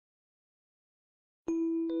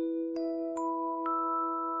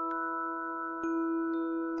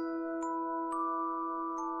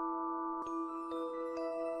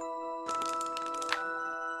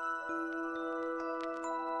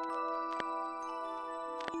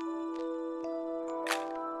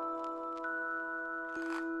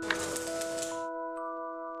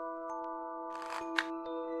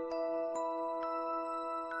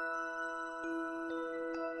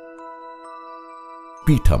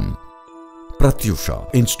Peetham,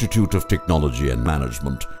 Prathyusha Institute of Technology and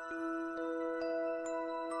Management,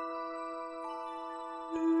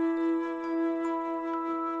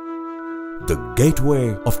 the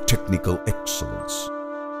gateway of technical excellence.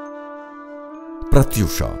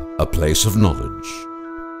 Prathyusha, a place of knowledge.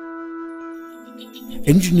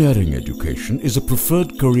 Engineering education is a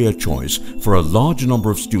preferred career choice for a large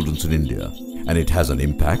number of students in India, and it has an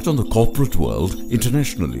impact on the corporate world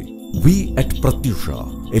internationally. We at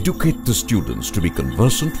Prathyusha educate the students to be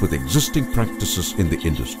conversant with existing practices in the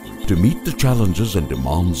industry to meet the challenges and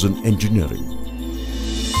demands in engineering.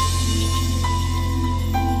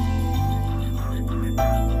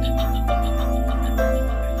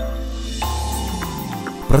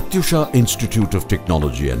 Prathyusha Institute of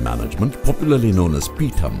Technology and Management, popularly known as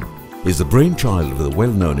Peetham, is the brainchild of the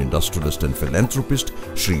well-known industrialist and philanthropist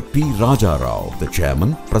Sri P. Raja Rao, the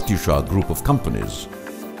chairman, Prathyusha Group of Companies.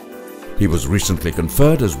 He was recently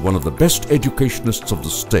conferred as one of the best educationists of the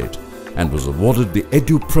state and was awarded the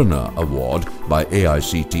Edupreneur Award by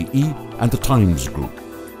AICTE and the Times Group.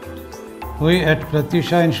 We at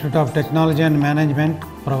Prathyusha Institute of Technology and Management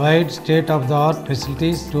provide state-of-the-art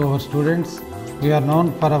facilities to our students. We are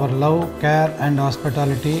known for our love, care and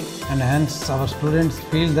hospitality, and hence our students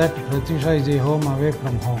feel that Prathyusha is a home away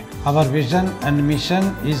from home. Our vision and mission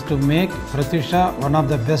is to make Prathyusha one of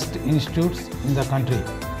the best institutes in the country.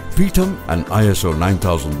 Peetham, an ISO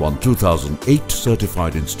 9001-2008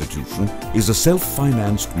 certified institution, is a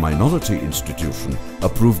self-financed minority institution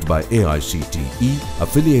approved by AICTE,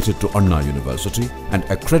 affiliated to Anna University and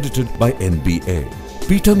accredited by NBA.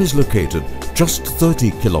 Peetham is located just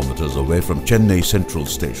 30 kilometers away from Chennai Central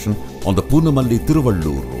Station on the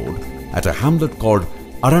Punamalli-Thiruvallur Road at a hamlet called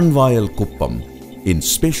Aranvayal Kuppam in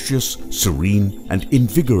spacious, serene and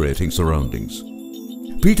invigorating surroundings.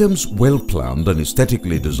 Peetham's well-planned and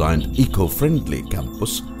aesthetically designed eco-friendly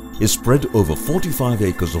campus is spread over 45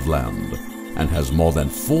 acres of land and has more than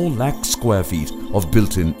 4 lakh square feet of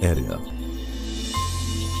built-in area.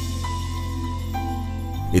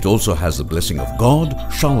 It also has the blessing of God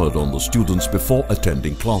showered on the students before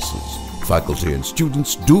attending classes. Faculty and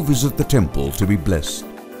students do visit the temple to be blessed.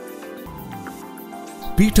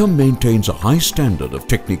 Peetham maintains a high standard of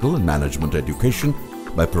technical and management education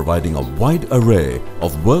by providing a wide array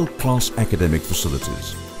of world-class academic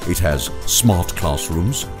facilities. It has smart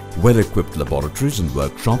classrooms, well-equipped laboratories and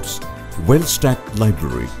workshops, well-stacked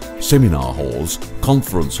library, seminar halls,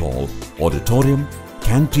 conference hall, auditorium,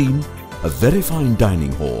 canteen, a very fine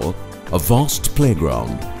dining hall, a vast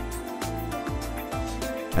playground,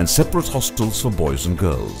 and separate hostels for boys and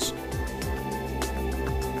girls.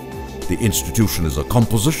 The institution is a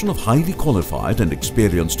composition of highly qualified and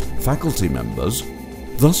experienced faculty members,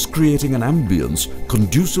 thus creating an ambience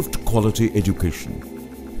conducive to quality education.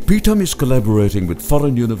 Peetham is collaborating with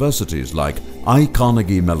foreign universities like I.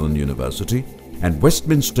 Carnegie Mellon University and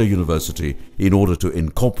Westminster University in order to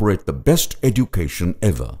incorporate the best education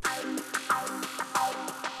ever.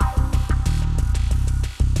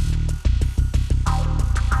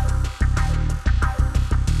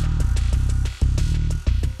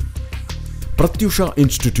 Prathyusha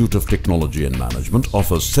Institute of Technology and Management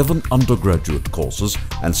offers 7 undergraduate courses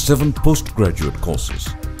and 7 postgraduate courses.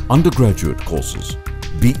 Undergraduate courses: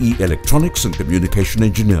 BE Electronics and Communication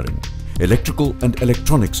Engineering, Electrical and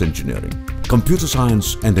Electronics Engineering, Computer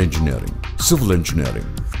Science and Engineering, Civil Engineering,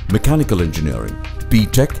 Mechanical Engineering,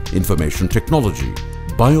 B.Tech Information Technology,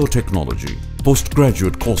 Biotechnology.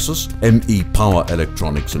 Postgraduate courses: ME Power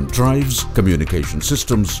Electronics and Drives, Communication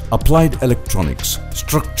Systems, Applied Electronics,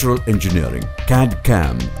 Structural Engineering,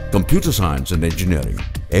 CAD/CAM, Computer Science and Engineering,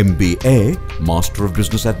 MBA, Master of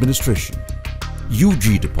Business Administration.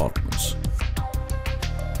 UG departments: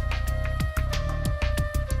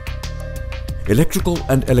 Electrical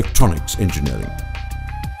and Electronics Engineering.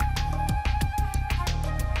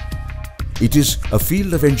 It is a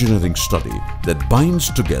field of engineering study that binds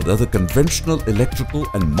together the conventional electrical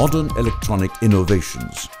and modern electronic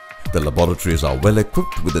innovations. The laboratories are well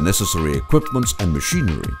equipped with the necessary equipments and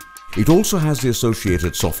machinery. It also has the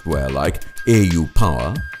associated software like AU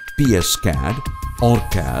Power, PSCAD,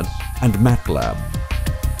 OrCAD and MATLAB.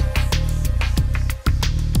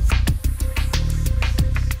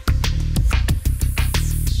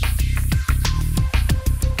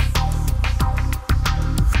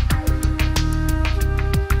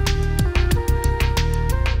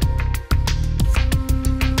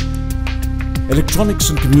 Electronics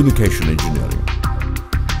and Communication Engineering.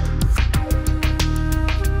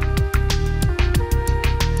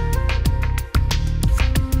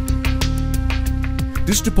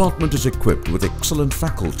 This department is equipped with excellent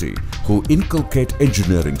faculty who inculcate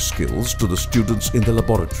engineering skills to the students in the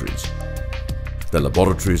laboratories. The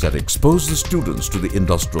laboratories that expose the students to the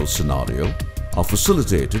industrial scenario are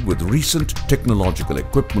facilitated with recent technological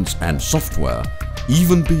equipments and software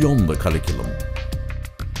even beyond the curriculum.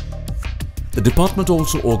 The department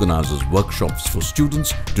also organizes workshops for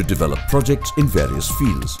students to develop projects in various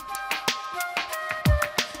fields.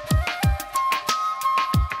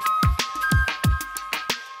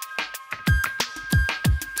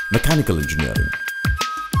 Mechanical engineering.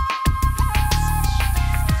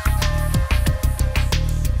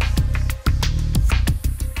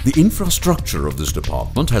 The infrastructure of this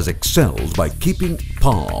department has excelled by keeping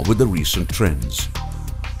par with the recent trends.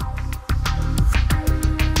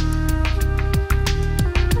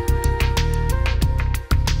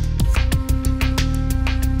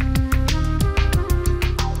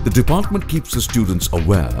 The department keeps the students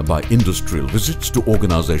aware by industrial visits to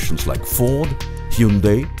organizations like Ford,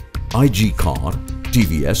 Hyundai, IG Car,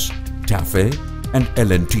 TVS, TAFE and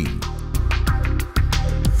L&T.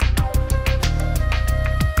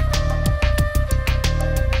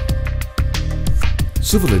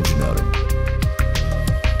 Civil engineering.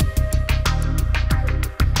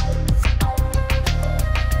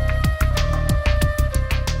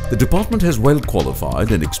 The department has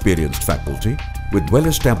well-qualified and experienced faculty with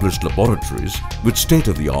well-established laboratories with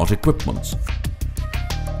state-of-the-art equipments.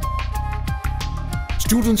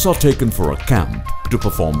 Students are taken for a camp to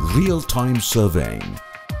perform real-time surveying.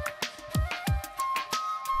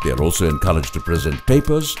 They are also encouraged to present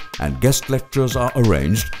papers, and guest lectures are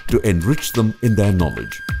arranged to enrich them in their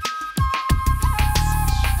knowledge.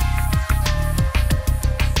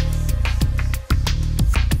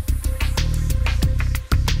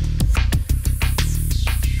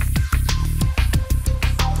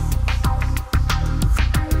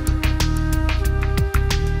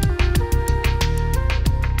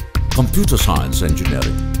 Computer science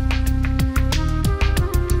engineering.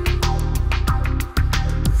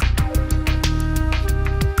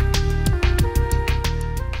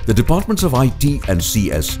 The departments of IT and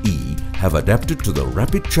CSE have adapted to the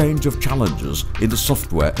rapid change of challenges in the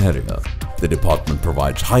software area. The department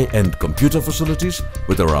provides high-end computer facilities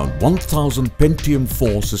with around 1,000 Pentium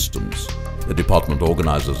 4 systems. The department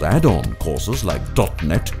organizes add-on courses like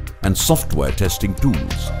 .NET and software testing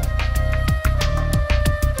tools.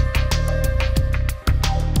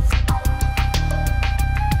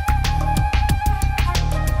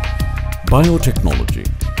 Biotechnology.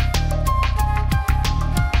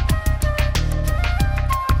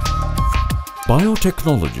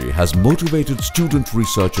 Biotechnology has motivated student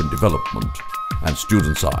research and development, and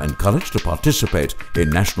students are encouraged to participate in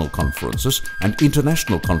national conferences and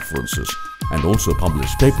international conferences and also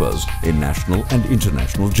publish papers in national and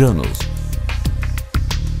international journals.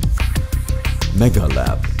 Mega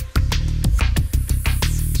Lab.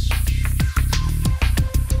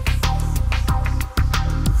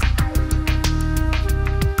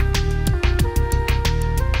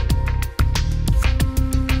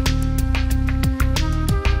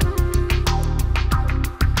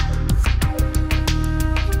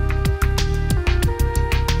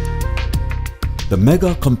 The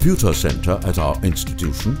Mega Computer Center at our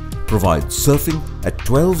institution provides surfing at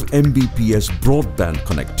 12 Mbps broadband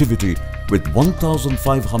connectivity with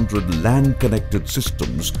 1,500 LAN-connected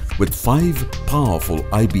systems with 5 powerful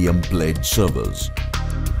IBM Blade servers.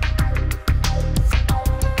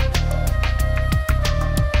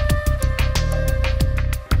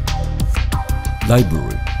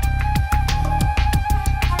 Library.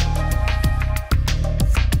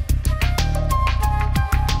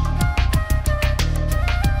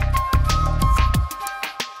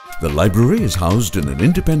 The library is housed in an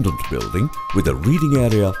independent building with a reading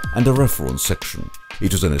area and a reference section.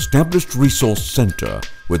 It is an established resource center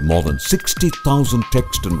with more than 60,000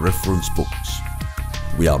 text and reference books.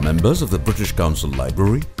 We are members of the British Council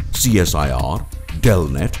Library, CSIR,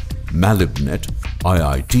 Delnet, Malibnet,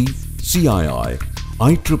 IIT, CII,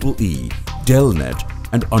 IEEE, Delnet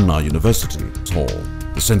and Anna University Hall.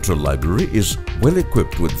 The Central Library is well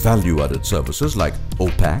equipped with value-added services like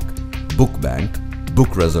OPAC, Book Bank,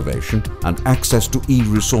 book reservation and access to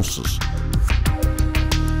e-resources.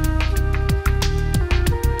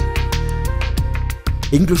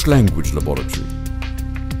 English Language Laboratory.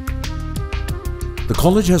 The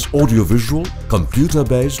college has audiovisual,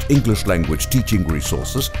 computer-based English language teaching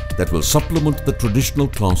resources that will supplement the traditional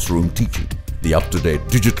classroom teaching. The up-to-date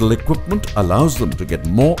digital equipment allows them to get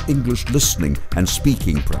more English listening and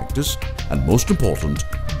speaking practice, and most important,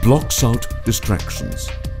 blocks out distractions.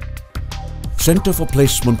 Center for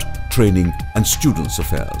Placement, Training and Students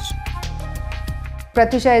Affairs.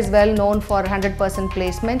 Prathyusha is well known for 100%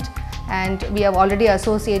 placement, and we have already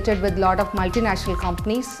associated with a lot of multinational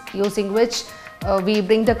companies, using which we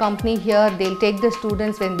bring the company here. They'll take the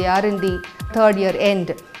students when they are in the third year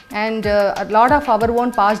end. And a lot of our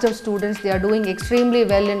own passed out students, they are doing extremely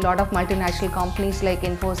well in a lot of multinational companies like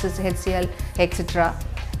Infosys, HCL, etc.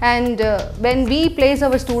 And when we place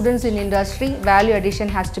our students in industry, value addition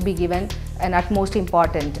has to be given and utmost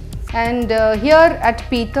important. And here at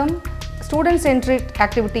Pitham, student-centric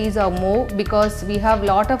activities are more because we have a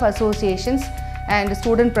lot of associations and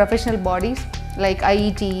student professional bodies like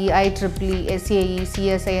IETE, IEEE, SAE,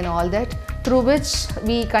 CSI and all that, through which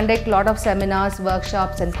we conduct a lot of seminars,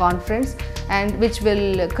 workshops and conference, and which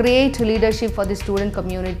will create leadership for the student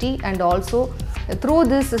community. And also through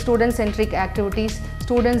this student-centric activities,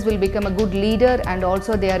 students will become a good leader, and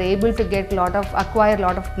also they are able to acquire a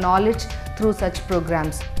lot of knowledge through such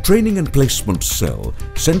programs. Training and Placement Cell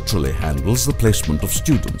centrally handles the placement of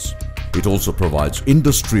students. It also provides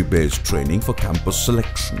industry-based training for campus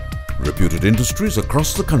selection. Reputed industries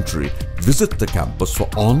across the country visit the campus for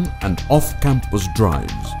on- and off-campus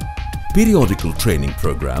drives. Periodical training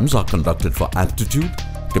programs are conducted for aptitude,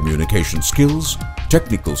 communication skills,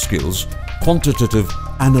 technical skills, quantitative,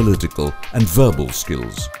 analytical and verbal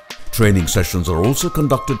skills. Training sessions are also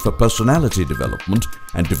conducted for personality development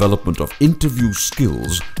and development of interview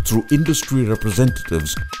skills through industry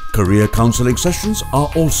representatives. Career counseling sessions are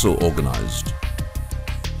also organized.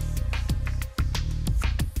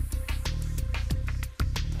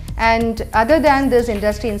 And other than this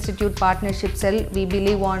Industry Institute Partnership Cell, we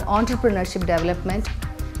believe on entrepreneurship development.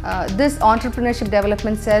 This entrepreneurship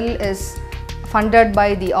development cell is funded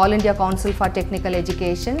by the All India Council for Technical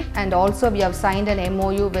Education, and also we have signed an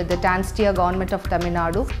MOU with the Tanzania government of Tamil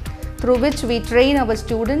Nadu, through which we train our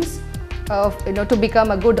students to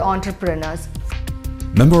become a good entrepreneurs.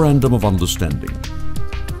 Memorandum of Understanding.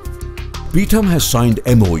 Pitham has signed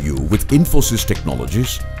MOU with Infosys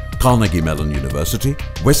Technologies, Carnegie Mellon University,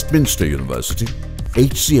 Westminster University,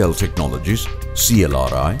 HCL Technologies,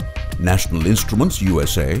 CLRI, National Instruments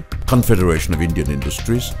USA, Confederation of Indian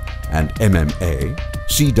Industries, and MMA,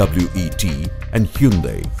 CWET and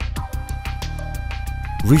Hyundai.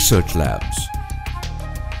 Research Labs.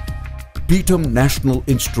 Pitham National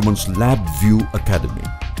Instruments LabVIEW Academy.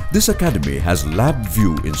 This academy has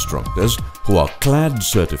LabVIEW instructors who are CLAD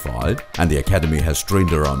certified, and the academy has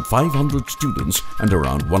trained around 500 students and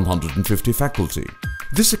around 150 faculty.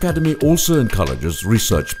 This academy also encourages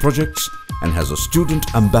research projects and has a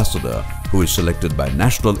student ambassador who is selected by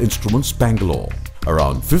National Instruments Bangalore.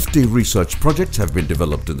 Around 50 research projects have been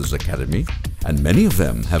developed in this academy, and many of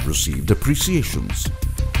them have received appreciations.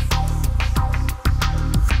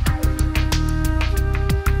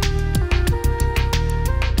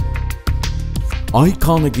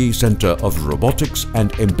 Carnegie Center of Robotics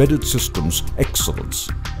and Embedded Systems Excellence.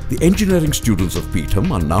 The engineering students of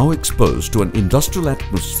Pitham are now exposed to an industrial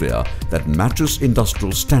atmosphere that matches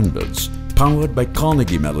industrial standards, powered by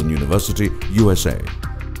Carnegie Mellon University, USA.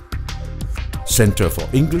 Center for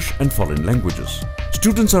English and Foreign Languages.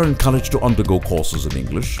 Students are encouraged to undergo courses in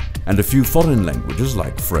English and a few foreign languages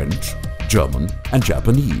like French, German and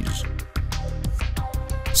Japanese.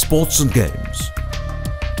 Sports and Games.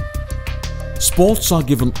 Sports are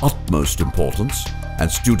given utmost importance, and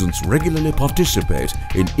students regularly participate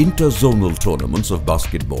in inter-zonal tournaments of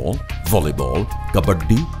basketball, volleyball,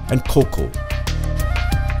 kabaddi and kho-kho.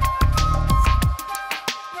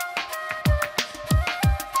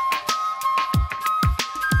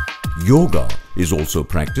 Yoga is also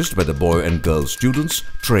practiced by the boy and girl students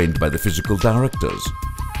trained by the physical directors.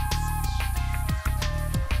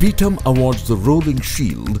 Pitham awards the Rolling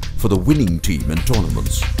Shield for the winning team in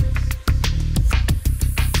tournaments.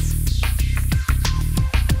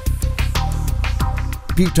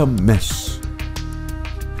 Pitham Mess.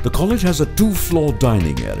 The college has a 2-floor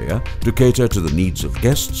dining area to cater to the needs of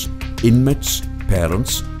guests, inmates,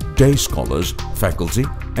 parents, day scholars, faculty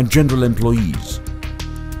and general employees.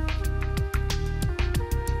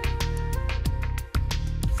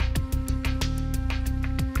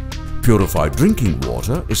 Purified drinking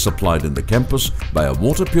water is supplied in the campus by a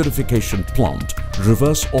water purification plant,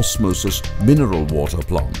 reverse osmosis mineral water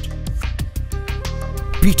plant.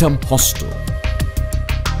 Pitham Hostel.